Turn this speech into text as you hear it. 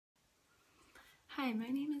Hi, my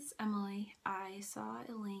name is Emily. I saw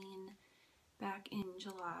Elaine back in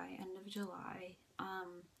July, end of July.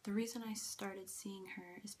 The reason I started seeing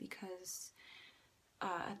her is because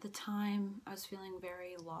at the time I was feeling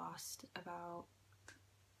very lost about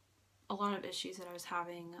a lot of issues that I was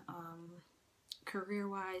having,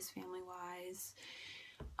 career-wise, family-wise,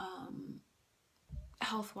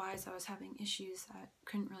 health-wise. I was having issues that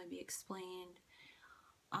couldn't really be explained.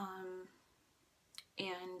 And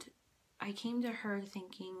I came to her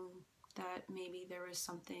thinking that maybe there was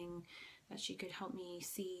something that she could help me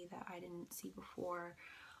see that I didn't see before,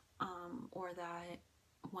 or that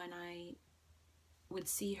when I would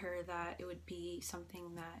see her that it would be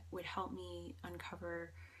something that would help me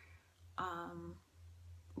uncover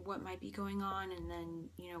what might be going on, and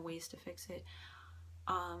then, ways to fix it.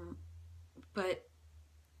 But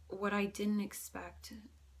what I didn't expect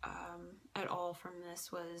at all from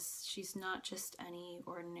this was she's not just any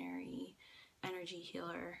ordinary energy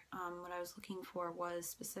healer. What I was looking for was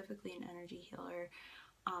specifically an energy healer,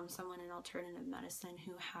 someone in alternative medicine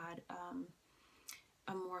who had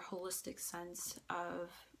a more holistic sense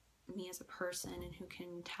of me as a person, and who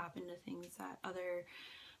can tap into things that other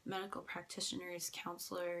medical practitioners,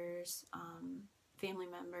 counselors, family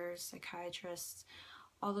members, psychiatrists,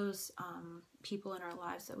 all those people in our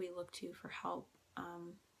lives that we look to for help,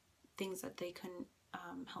 things that they couldn't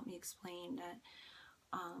help me explain, that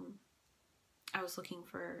I was looking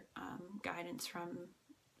for guidance from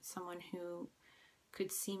someone who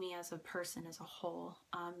could see me as a person, as a whole,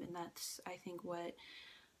 and that's, I think, what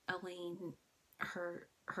Elaine, her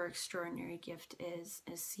extraordinary gift is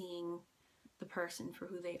seeing the person for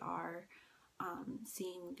who they are,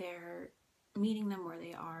 meeting them where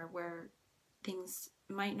they are, where things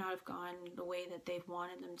might not have gone the way that they've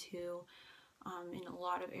wanted them to in a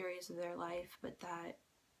lot of areas of their life, but that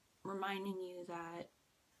reminding you that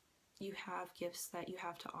you have gifts that you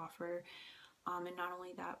have to offer, and not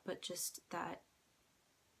only that, but just that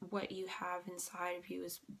what you have inside of you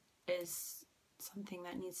is something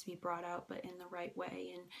that needs to be brought out, but in the right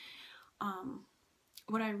way. And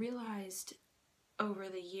what I realized over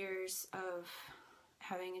the years of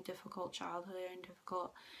having a difficult childhood and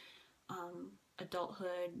difficult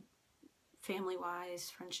adulthood, family-wise,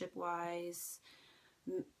 friendship-wise,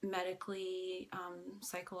 medically,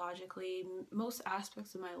 psychologically, most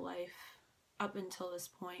aspects of my life up until this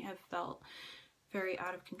point have felt very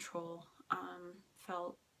out of control.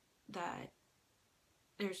 Felt that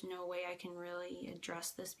there's no way I can really address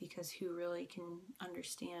this, because who really can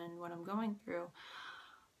understand what I'm going through?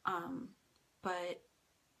 But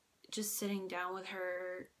just sitting down with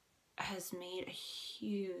her has made a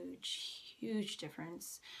huge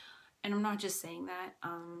difference. And I'm not just saying that.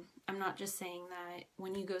 I'm not just saying that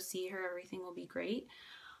when you go see her, everything will be great,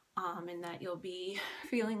 and that you'll be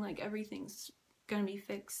feeling like everything's gonna be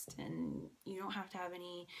fixed and you don't have to have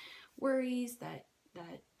any worries that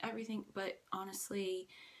everything. But honestly,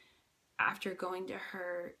 after going to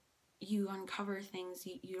her, you uncover things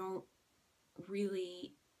you don't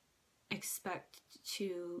really expect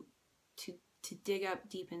to dig up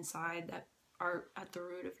deep inside, that are at the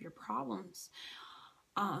root of your problems.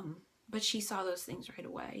 But she saw those things right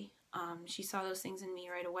away. She saw those things in me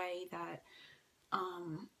right away, that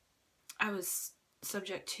I was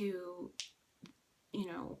subject to,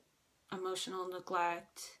 emotional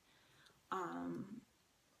neglect,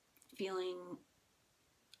 feelings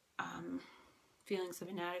of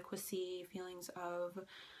inadequacy, feelings of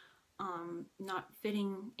not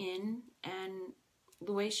fitting in. And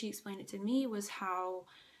the way she explained it to me was how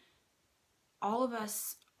all of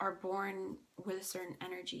us are born with a certain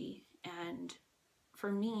energy. And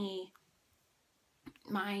for me,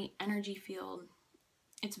 my energy field,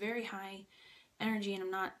 it's very high energy, and I'm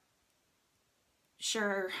not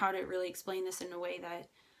sure how to really explain this in a way that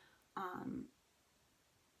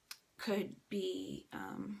could be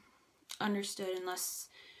understood unless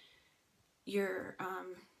you're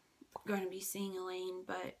going to be seeing Elaine.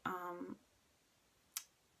 But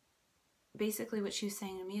basically what she was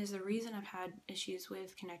saying to me is the reason I've had issues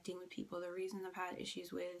with connecting with people, the reason I've had issues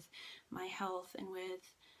with my health and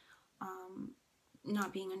with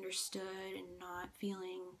not being understood and not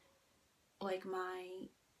feeling like my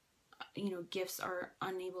gifts are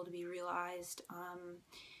unable to be realized,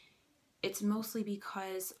 it's mostly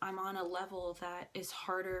because I'm on a level that is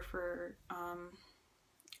harder for I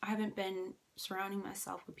haven't been surrounding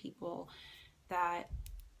myself with people that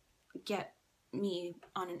get me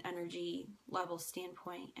on an energy level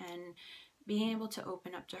standpoint, and being able to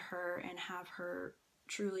open up to her and have her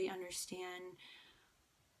truly understand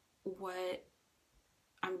what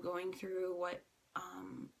I'm going through,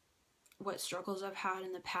 what struggles I've had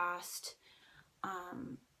in the past,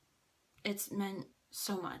 it's meant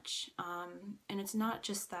so much. And it's not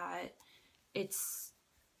just that, it's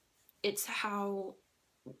how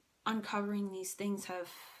uncovering these things have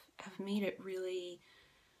made it really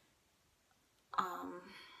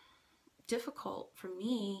difficult for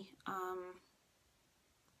me,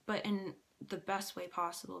 but in the best way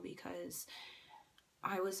possible, because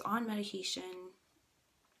I was on medication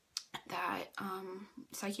that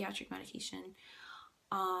psychiatric medication,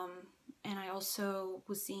 and I also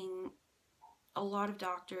was seeing a lot of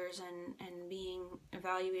doctors and being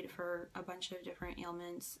evaluated for a bunch of different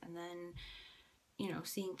ailments, and then, you know,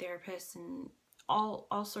 seeing therapists and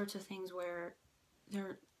all sorts of things where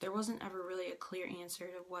there wasn't ever really a clear answer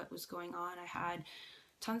to what was going on. I had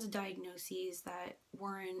tons of diagnoses that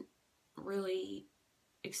weren't really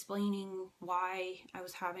explaining why I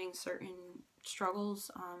was having certain struggles.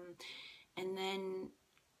 And then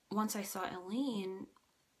once I saw Elaine,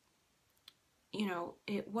 you know,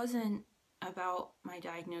 it wasn't about my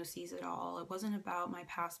diagnoses at all. It wasn't about my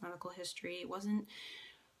past medical history.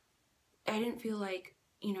 I didn't feel like,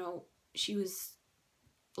 you know, she was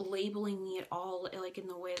labeling me at all, like in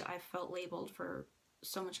the way that I felt labeled for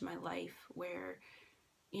so much of my life, where,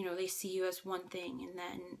 you know, they see you as one thing and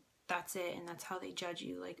then that's it, and that's how they judge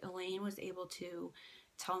you. Like, Elaine was able to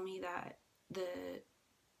tell me that the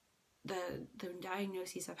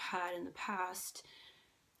diagnoses I've had in the past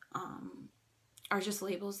are just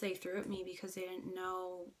labels they threw at me because they didn't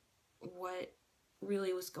know what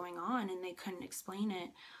really was going on and they couldn't explain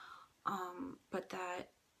it. But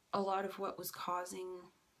that a lot of what was causing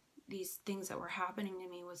these things that were happening to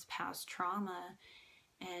me was past trauma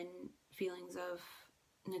and feelings of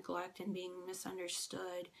neglect and being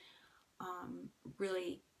misunderstood,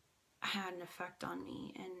 really had an effect on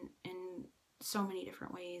me, and in so many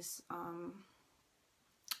different ways.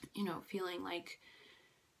 You know, feeling like,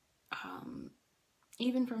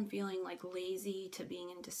 even from feeling like lazy to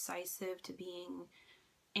being indecisive to being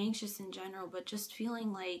anxious in general, but just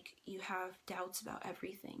feeling like you have doubts about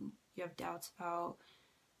everything. You have doubts about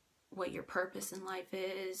what your purpose in life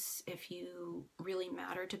is, if you really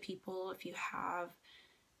matter to people, if you have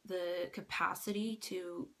the capacity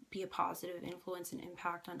to be a positive influence and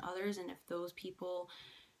impact on others, and if those people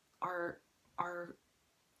are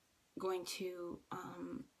going to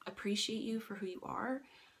appreciate you for who you are.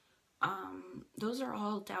 Those are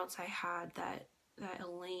all doubts I had that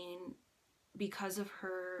Elaine, because of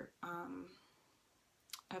her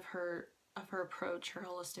approach, her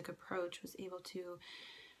holistic approach, was able to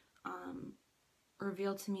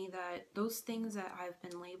reveal to me that those things that I've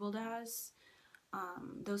been labeled as,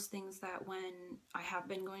 those things that when I have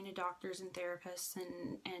been going to doctors and therapists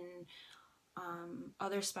and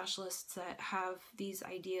other specialists that have these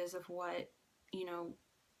ideas of what, you know,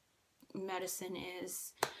 medicine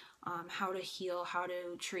is, how to heal, how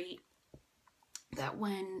to treat, that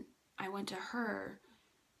when I went to her,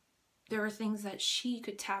 there are things that she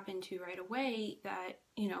could tap into right away that,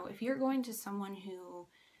 you know, if you're going to someone who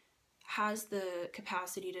has the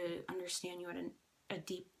capacity to understand you at a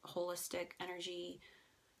deep, holistic energy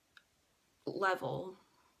level,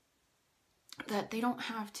 that they don't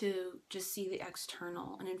have to just see the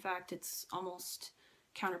external. And in fact, it's almost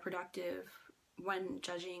counterproductive when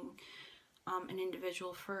judging an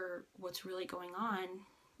individual for what's really going on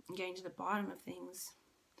and getting to the bottom of things.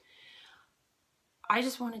 I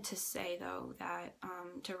just wanted to say, though, that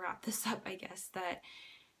to wrap this up, I guess, that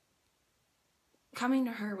coming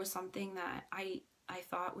to her was something that I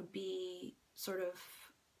thought would be sort of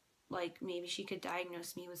like, maybe she could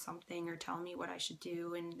diagnose me with something or tell me what I should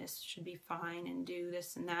do and this should be fine and do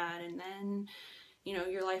this and that, and then, you know,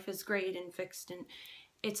 your life is great and fixed. And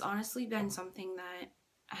it's honestly been something that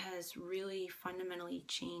has really fundamentally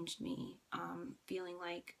changed me, feeling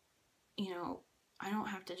like, you know, I don't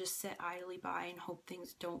have to just sit idly by and hope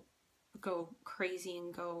things don't go crazy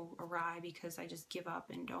and go awry because I just give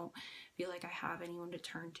up and don't feel like I have anyone to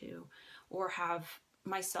turn to or have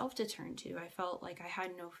myself to turn to. I felt like I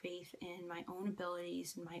had no faith in my own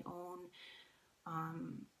abilities and my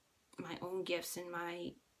own gifts and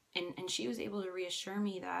and she was able to reassure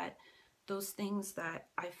me that those things that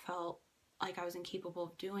I felt like I was incapable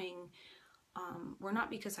of doing were not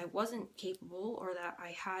because I wasn't capable or that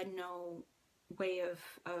I had no way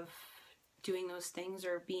of doing those things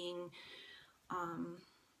or being,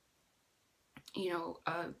 you know,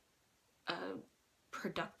 a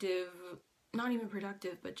productive, not even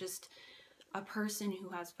productive, but just a person who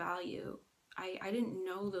has value. I didn't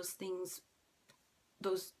know those things,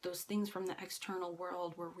 those things from the external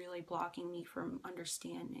world were really blocking me from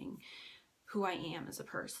understanding who I am as a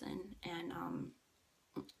person. And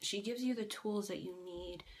she gives you the tools that you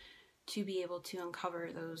need to be able to uncover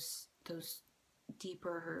those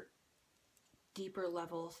deeper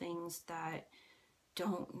level things that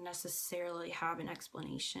don't necessarily have an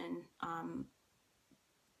explanation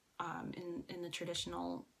in the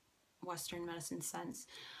traditional Western medicine sense.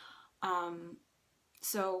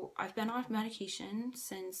 So I've been off medication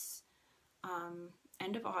since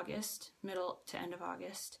end of August, middle to end of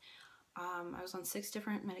August. I was on 6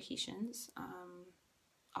 different medications,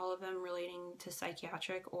 all of them relating to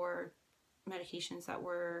psychiatric or medications that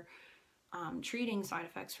were treating side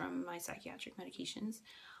effects from my psychiatric medications.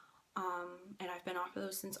 And I've been off of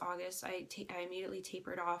those since August. I immediately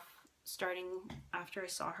tapered off starting after I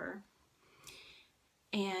saw her.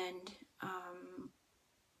 And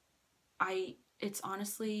it's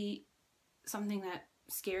honestly something that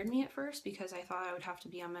scared me at first, because I thought I would have to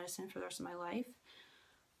be on medicine for the rest of my life.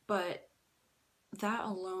 But that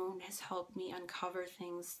alone has helped me uncover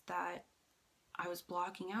things that I was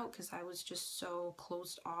blocking out, because I was just so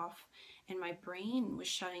closed off and my brain was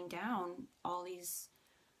shutting down all these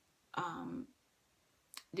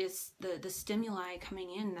the stimuli coming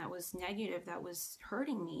in that was negative, that was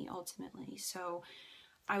hurting me ultimately. So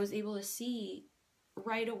I was able to see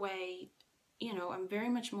right away, you know, I'm very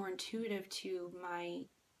much more intuitive to my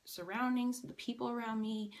surroundings, the people around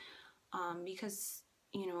me, because,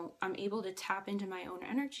 you know, I'm able to tap into my own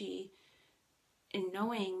energy, and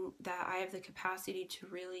knowing that I have the capacity to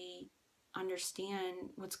really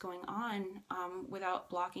understand what's going on without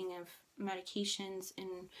blocking of medications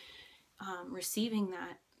and receiving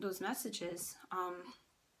those messages.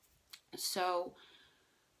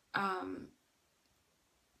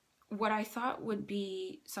 What I thought would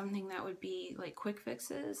be something that would be like quick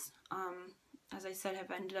fixes, as I said,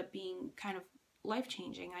 have ended up being kind of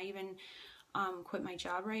life-changing. I even quit my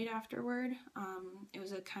job right afterward. It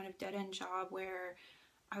was a kind of dead-end job where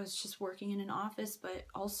I was just working in an office, but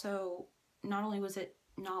also not only was it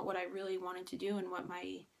not what I really wanted to do and what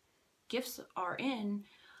my gifts are in,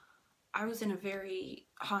 I was in a very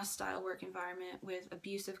hostile work environment with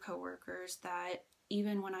abusive coworkers that,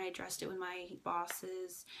 even when I addressed it with my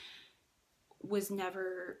bosses, was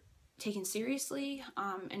never taken seriously.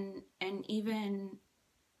 And even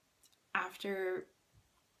after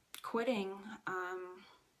quitting,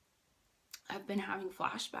 I've been having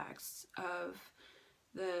flashbacks of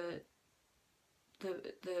the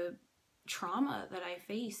trauma that I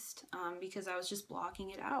faced, because I was just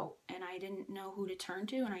blocking it out and I didn't know who to turn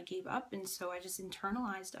to, and I gave up, and so I just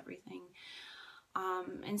internalized everything.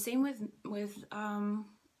 And same with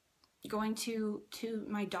going to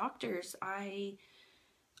my doctors. I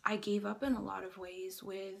gave up in a lot of ways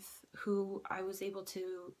with who I was able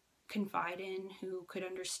to confide in, who could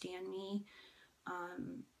understand me,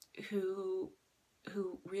 who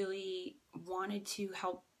really wanted to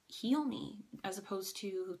help heal me, as opposed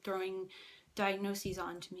to throwing diagnoses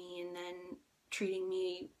onto me and then treating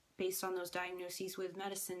me based on those diagnoses with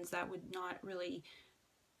medicines that would not really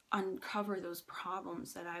uncover those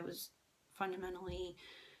problems that I was fundamentally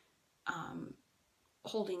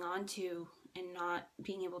holding on to and not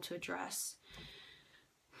being able to address.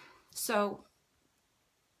 So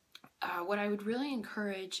what I would really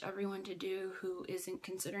encourage everyone to do who isn't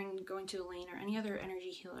considering going to Elaine or any other energy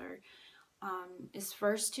healer is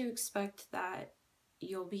first to expect that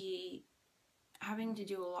you'll be having to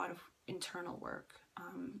do a lot of internal work.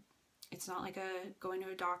 It's not like going to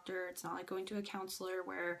a doctor. It's not like going to a counselor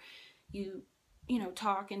where you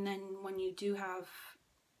talk, and then when you do have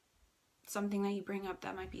something that you bring up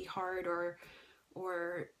that might be hard or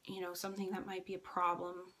something that might be a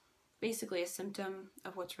problem, basically a symptom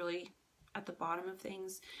of what's really at the bottom of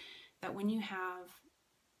things, that when you have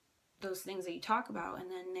those things that you talk about and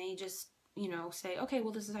then they just say, okay,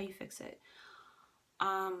 well, this is how you fix it.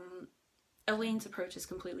 Elaine's approach is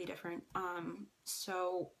completely different.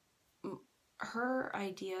 So her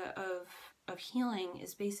idea of healing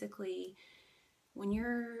is basically, when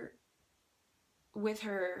you're with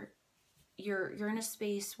her, you're in a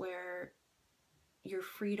space where you're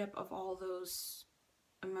freed up of all those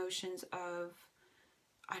emotions of,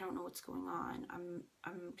 I don't know what's going on.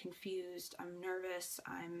 I'm confused. I'm nervous.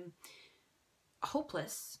 I'm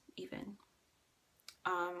hopeless even.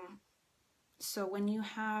 So when you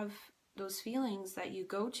have those feelings that you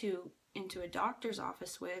go into a doctor's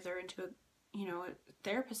office with, or into a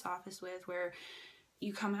therapist's office with, where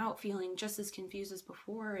you come out feeling just as confused as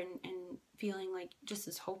before, and feeling like just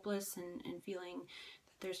as hopeless, and feeling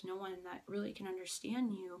that there's no one that really can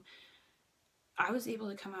understand you, I was able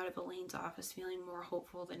to come out of Elaine's office feeling more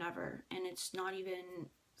hopeful than ever. And it's not even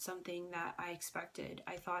something that I expected.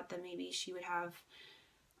 I thought that maybe she would have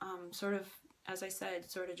sort of, as I said,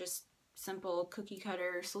 sort of just simple cookie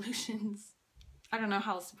cutter solutions. I don't know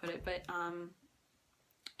how else to put it, but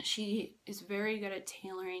she is very good at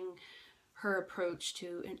tailoring her approach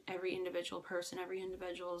to every individual person, every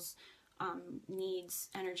individual's needs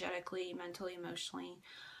energetically, mentally, emotionally,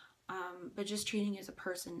 but just treating as a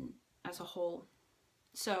person as a whole.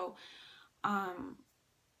 So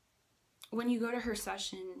when you go to her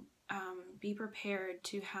session, be prepared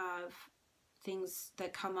to have things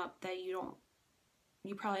that come up that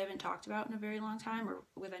you probably haven't talked about in a very long time or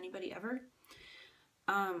with anybody ever.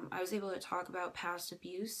 I was able to talk about past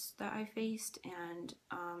abuse that I faced and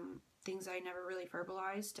things I never really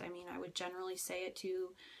verbalized. I mean, I would generally say it to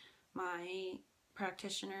my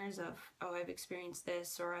practitioners of, oh, I've experienced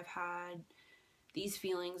this, or I've had these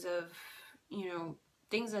feelings of,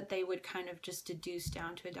 things that they would kind of just deduce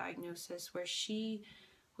down to a diagnosis, where she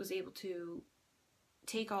was able to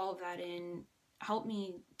take all of that in, help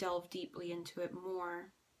me delve deeply into it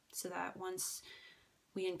more, so that once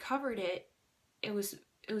we uncovered it, it was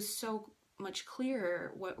so much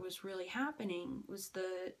clearer what was really happening was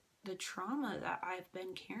the trauma that I've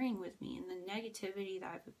been carrying with me and the negativity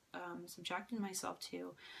that I've subjected myself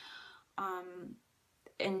to.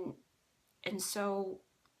 And so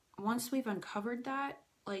once we've uncovered that,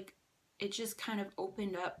 like, it just kind of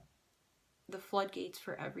opened up the floodgates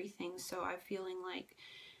for everything. So I'm feeling like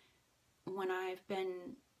when I've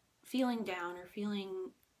been feeling down or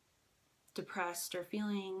feeling depressed or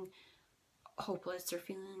feeling hopeless or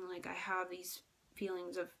feeling like I have these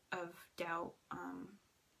feelings of doubt,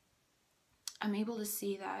 I'm able to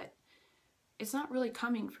see that it's not really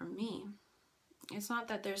coming from me. It's not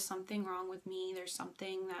that there's something wrong with me, there's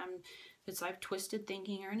something that I've twisted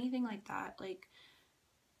thinking or anything like that. Like,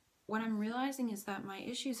 what I'm realizing is that my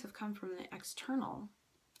issues have come from the external,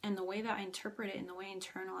 and the way that I interpret it and the way I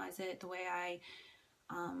internalize it, the way I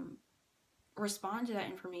respond to that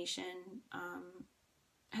information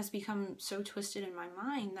has become so twisted in my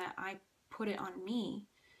mind that I put it on me,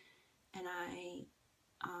 and I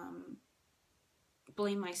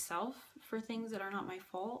blame myself for things that are not my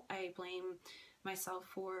fault. I blame myself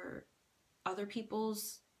for other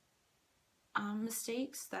people's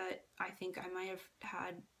mistakes that I think I might have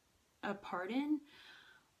had a part in,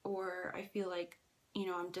 or I feel like,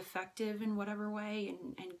 I'm defective in whatever way,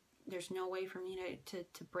 and there's no way for me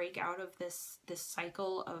to break out of this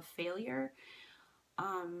cycle of failure.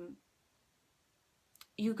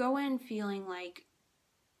 You go in feeling like,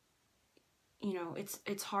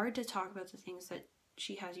 it's hard to talk about the things that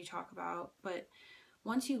she has you talk about, but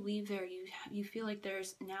once you leave there, you feel like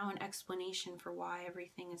there's now an explanation for why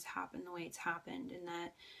everything has happened the way it's happened, and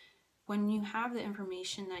that when you have the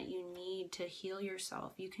information that you need to heal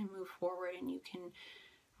yourself, you can move forward and you can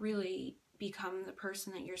really become the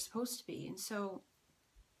person that you're supposed to be. And so,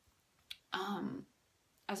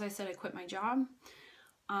 as I said, I quit my job.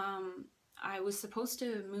 I was supposed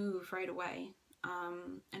to move right away.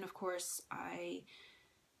 And of course, I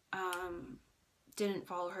didn't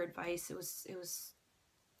follow her advice. It was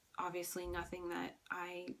obviously nothing that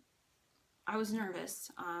I was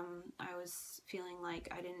nervous. I was feeling like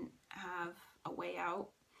I didn't have a way out.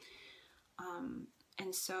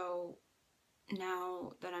 And so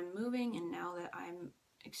now that I'm moving, and now that I'm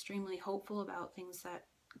extremely hopeful about things that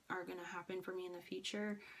are going to happen for me in the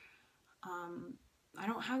future, I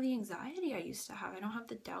don't have the anxiety I used to have. I don't have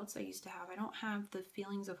the doubts I used to have. I don't have the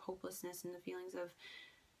feelings of hopelessness and the feelings of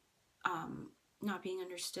not being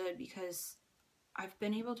understood, because I've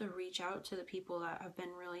been able to reach out to the people that have been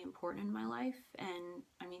really important in my life. And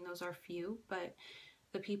I mean, those are few, but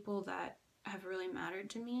the people that have really mattered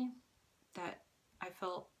to me, that I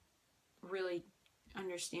felt really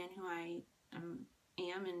understand who I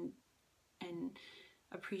am and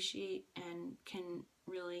appreciate and can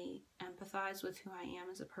really empathize with who I am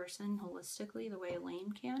as a person holistically, the way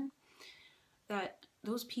Elaine can, that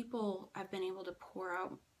those people I've been able to pour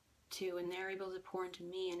out to, and they're able to pour into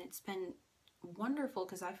me. And it's been wonderful,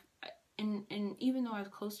 because and even though I was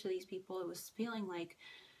close to these people, it was feeling like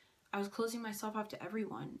I was closing myself off to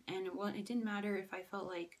everyone. And it didn't matter if I felt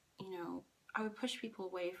like, I would push people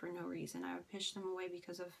away for no reason. I would push them away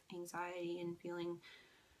because of anxiety and feeling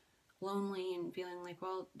lonely and feeling like,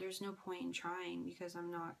 well, there's no point in trying because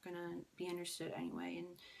I'm not gonna be understood anyway.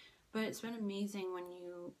 But it's been amazing when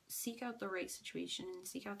you seek out the right situation and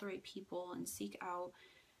seek out the right people and seek out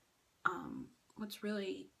what's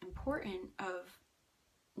really important, of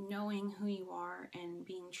knowing who you are and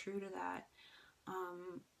being true to that.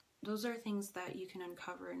 Those are things that you can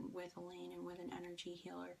uncover with Elaine and with an energy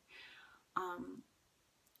healer.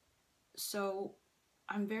 So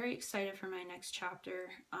I'm very excited for my next chapter.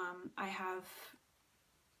 I have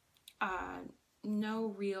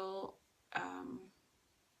no real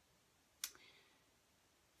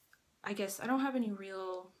I guess I don't have any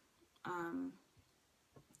real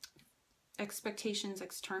expectations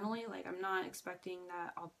externally. Like, I'm not expecting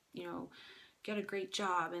that I'll, get a great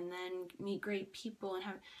job and then meet great people and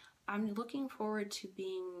have. I'm looking forward to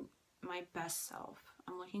being my best self.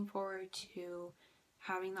 I'm looking forward to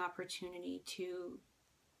having the opportunity to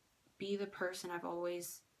be the person I've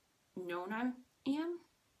always known I am,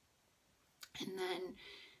 and then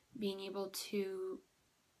being able to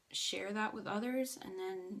share that with others, and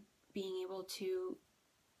then being able to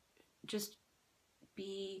just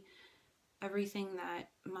be everything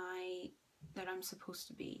that I'm supposed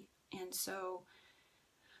to be. And so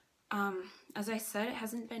as I said, it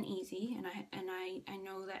hasn't been easy, and I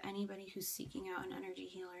know that anybody who's seeking out an energy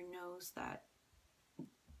healer knows that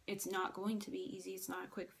it's not going to be easy. It's not a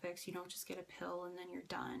quick fix. You don't just get a pill and then you're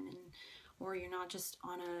done, or you're not just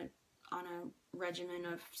on a regimen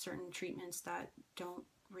of certain treatments that don't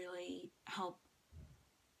really help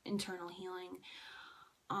internal healing.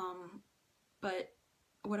 But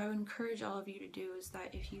what I would encourage all of you to do is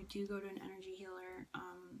that if you do go to an energy healer,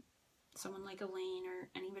 someone like Elaine or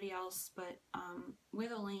anybody else, but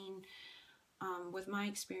with Elaine, with my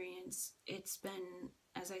experience, it's been,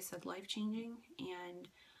 as I said, life-changing. And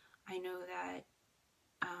I know that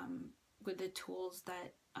with the tools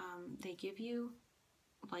that they give you,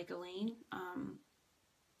 like Elaine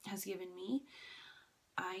has given me,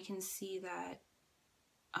 I can see that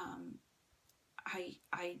I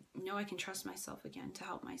know I can trust myself again to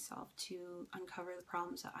help myself, to uncover the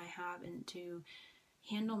problems that I have, and to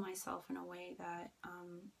handle myself in a way that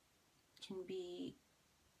can be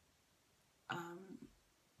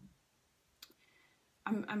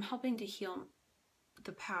I'm helping to heal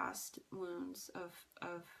the past wounds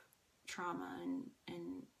of trauma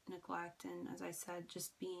and neglect, and, as I said,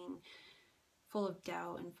 just being full of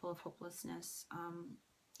doubt and full of hopelessness,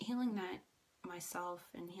 healing that myself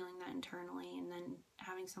and healing that internally, and then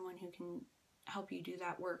having someone who can help you do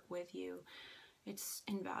that work with you, it's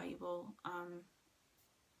invaluable.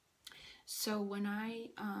 So when I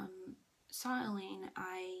saw Elaine,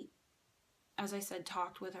 as I said,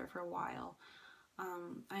 talked with her for a while.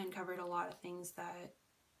 I uncovered a lot of things that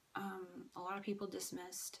a lot of people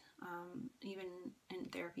dismissed, even in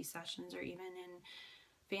therapy sessions, or even in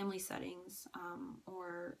family settings,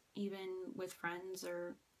 or even with friends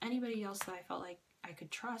or anybody else that I felt like I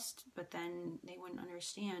could trust, but then they wouldn't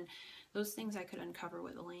understand. Those things I could uncover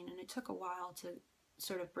with Elaine, and it took a while to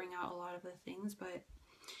sort of bring out a lot of the things. But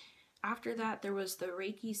after that, there was the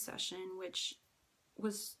Reiki session, which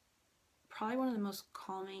was probably one of the most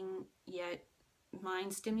calming yet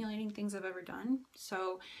mind-stimulating things I've ever done.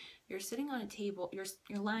 So you're sitting on a table, you're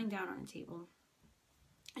lying down on a table,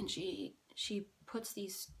 and she puts the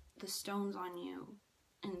stones on you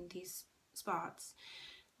in these spots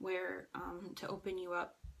where to open you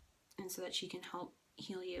up, and so that she can help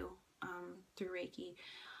heal you through Reiki.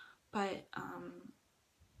 But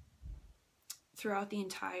throughout the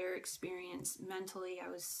entire experience, mentally, I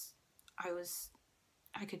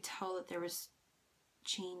could tell that there was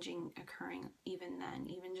changing occurring even then,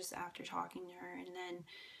 even just after talking to her. And then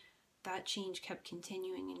that change kept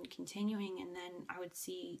continuing and continuing, and then I would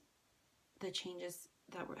see the changes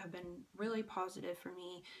that have been really positive for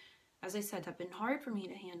me. As I said, have been hard for me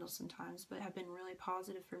to handle sometimes, but have been really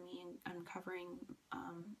positive for me in uncovering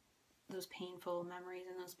those painful memories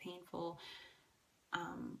and those painful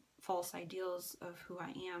false ideals of who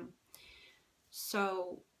I am.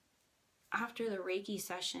 So after the Reiki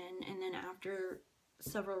session, and then after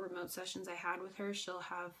several remote sessions I had with her, she'll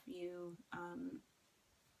have you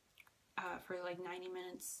for like 90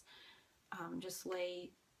 minutes just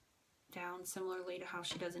lay down, similarly to how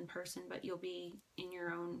she does in person, but you'll be in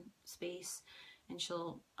your own space, and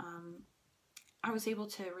she'll I was able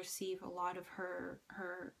to receive a lot of her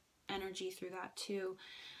energy through that too,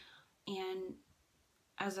 and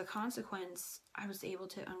as a consequence, I was able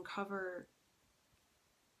to uncover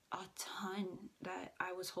a ton that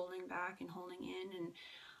I was holding back and holding in, and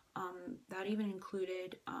that even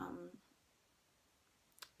included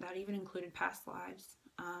past lives.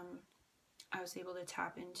 I was able to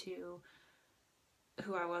tap into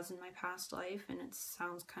who I was in my past life, and it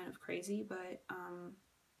sounds kind of crazy, but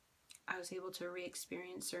I was able to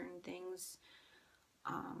re-experience certain things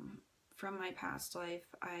from my past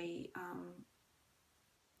life. I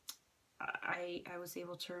was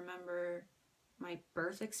able to remember my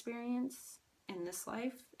birth experience in this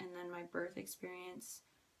life, and then my birth experience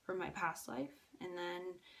from my past life, and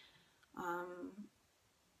then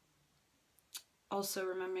also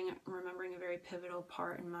remembering a very pivotal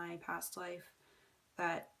part in my past life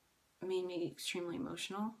that made me extremely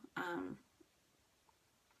emotional,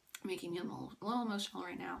 making me a little emotional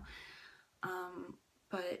right now.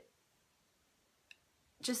 But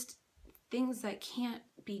just things that can't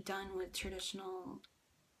be done with traditional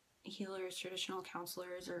healers, traditional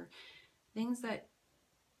counselors, or things that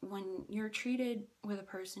when you're treated with a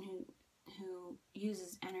person who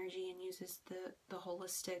uses energy and uses the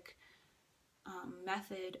holistic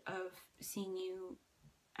method of seeing you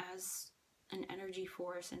as an energy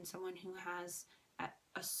force and someone who has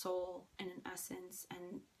a soul and an essence,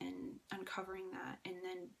 and uncovering that and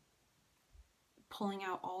then pulling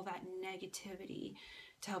out all that negativity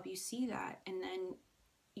to help you see that, and then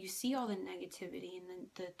you see all the negativity and then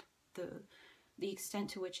the extent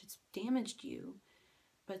to which it's damaged you,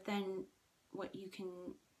 but then what you can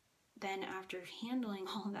then, after handling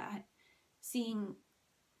all that, seeing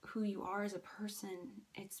who you are as a person,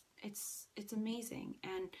 it's amazing.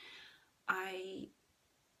 And I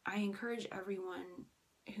encourage everyone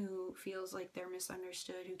who feels like they're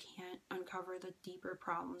misunderstood, who can't uncover the deeper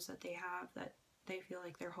problems that they have, that they feel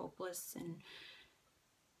like they're hopeless and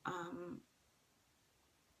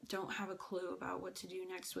don't have a clue about what to do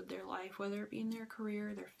next with their life, whether it be in their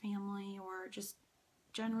career, their family, or just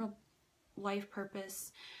general life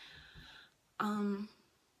purpose.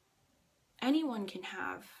 Anyone can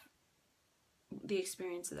have the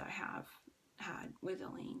experience that I have had with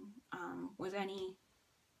Elaine. With any,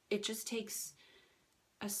 it just takes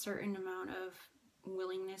a certain amount of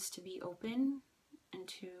willingness to be open and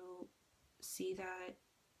to see that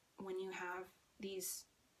when you have these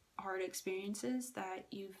hard experiences,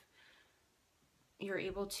 that you're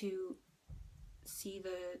able to see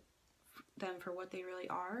them for what they really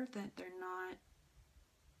are, that they're not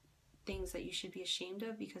things that you should be ashamed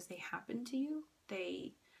of because they happen to you.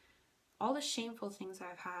 All the shameful things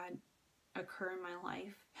I've had occur in my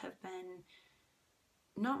life have been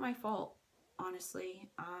not my fault, honestly.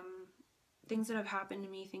 Things that have happened to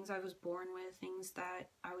me, things I was born with, things that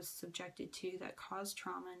I was subjected to that caused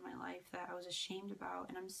trauma in my life that I was ashamed about.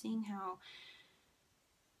 And I'm seeing how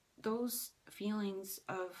those feelings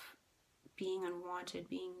of being unwanted,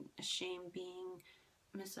 being ashamed, being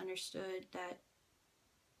misunderstood, that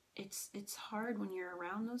it's hard when you're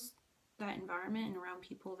around that environment and around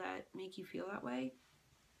people that make you feel that way.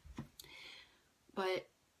 But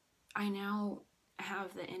I now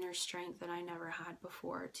have the inner strength that I never had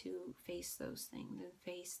before to face those things, and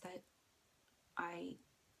face that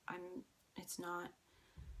it's not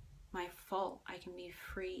my fault. I can be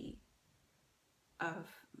free of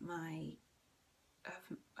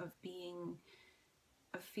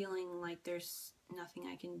feeling like there's nothing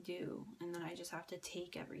I can do, and that I just have to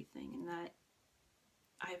take everything, and that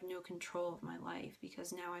I have no control of my life,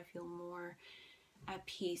 because now I feel more at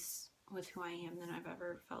peace with who I am than I've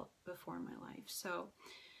ever felt before in my life. So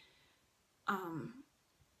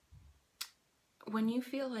when you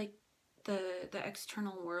feel like the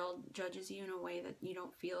external world judges you in a way that you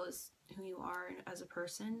don't feel as who you are as a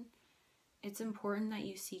person, it's important that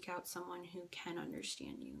you seek out someone who can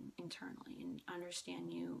understand you internally and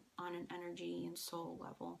understand you on an energy and soul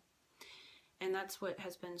level. And that's what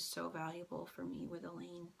has been so valuable for me with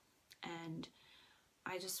Elaine. And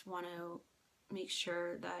I just want to make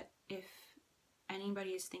sure that if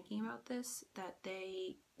anybody is thinking about this, that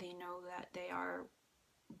they know that they are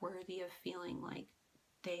worthy of feeling like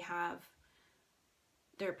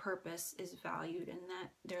their purpose is valued, and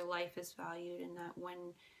that their life is valued, and that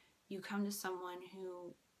when you come to someone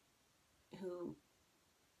who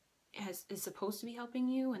is supposed to be helping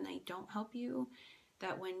you and they don't help you,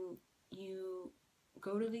 that when you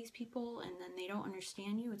go to these people and then they don't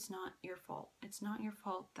understand you, it's not your fault. It's not your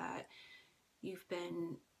fault that you've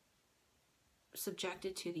been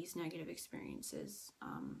subjected to these negative experiences.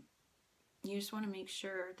 You just want to make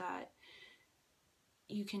sure that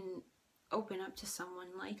you can open up to someone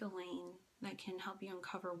like Elaine that can help you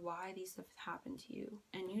uncover why these have happened to you.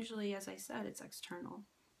 And usually, as I said, it's external.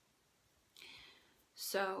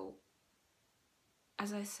 So,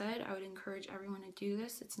 as I said, I would encourage everyone to do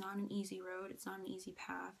this. It's not an easy road. It's not an easy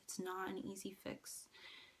path. It's not an easy fix.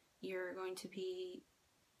 You're going to be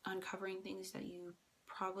uncovering things that you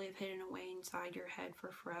probably have hidden away inside your head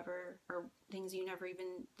for forever, or things you never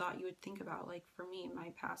even thought you would think about. Like for me, in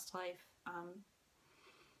my past life,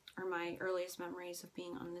 or my earliest memories of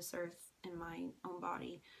being on this earth in my own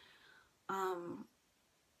body.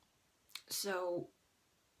 So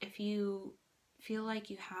if you feel like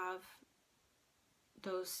you have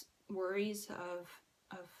those worries of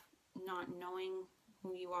not knowing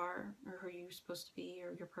who you are or who you're supposed to be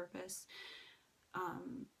or your purpose,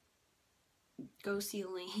 go see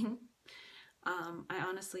Elaine. I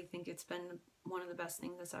honestly think it's been one of the best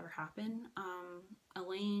things that's ever happened.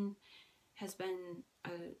 Elaine has been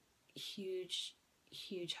a huge,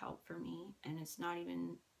 huge help for me, and it's not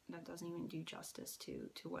even, that doesn't even do justice to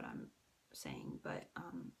what I'm saying, but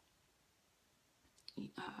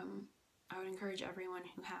I would encourage everyone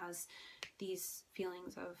who has these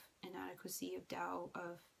feelings of inadequacy, of doubt,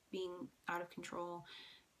 of being out of control,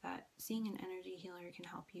 that seeing an energy healer can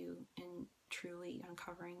help you in truly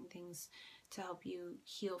uncovering things to help you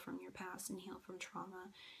heal from your past and heal from trauma.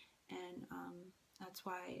 And that's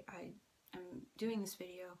why I am doing this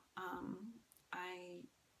video. I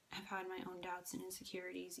have had my own doubts and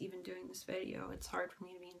insecurities even doing this video. It's hard for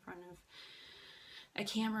me to be in front of a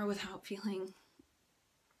camera without feeling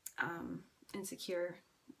insecure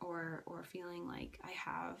or feeling like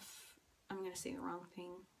I'm going to say the wrong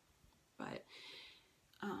thing, but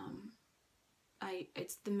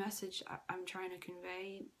it's the message I'm trying to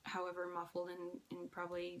convey, however muffled and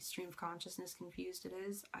probably stream of consciousness confused it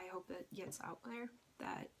is. I hope that gets out there,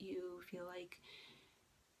 that you feel like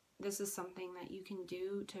this is something that you can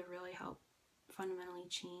do to really help fundamentally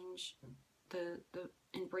change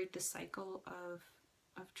and break the cycle of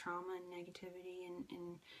trauma and negativity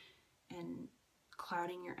and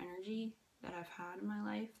clouding your energy that I've had in my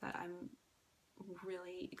life, that I'm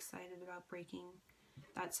really excited about breaking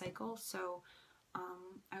that cycle. So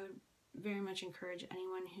I would very much encourage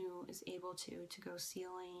anyone who is able to go see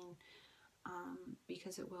Elaine,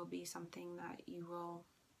 because it will be something that you will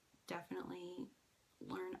definitely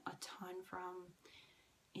learn a ton from,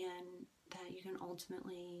 and that you can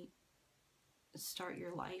ultimately start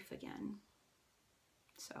your life again.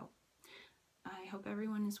 So I hope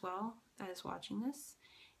everyone is well that is watching this.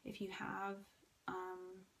 If you have,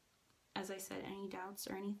 as I said, any doubts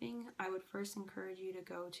or anything, I would first encourage you to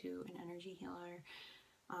go to an energy healer,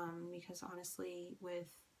 because honestly, with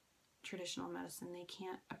traditional medicine, they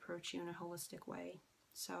can't approach you in a holistic way.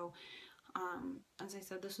 So, as I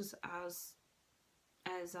said, this was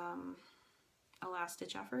as a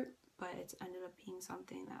last-ditch effort, but it's ended up being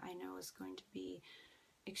something that I know is going to be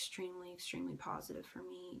extremely, extremely positive for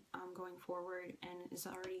me going forward, and has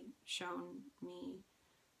already shown me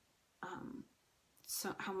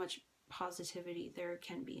how much positivity there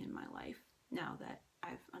can be in my life now that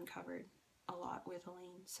I've uncovered a lot with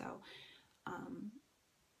Elaine. So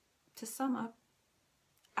to sum up,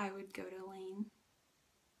 I would go to Elaine,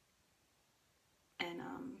 and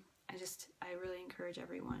I really encourage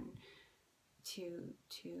everyone to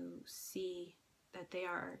see that they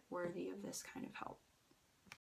are worthy of this kind of help.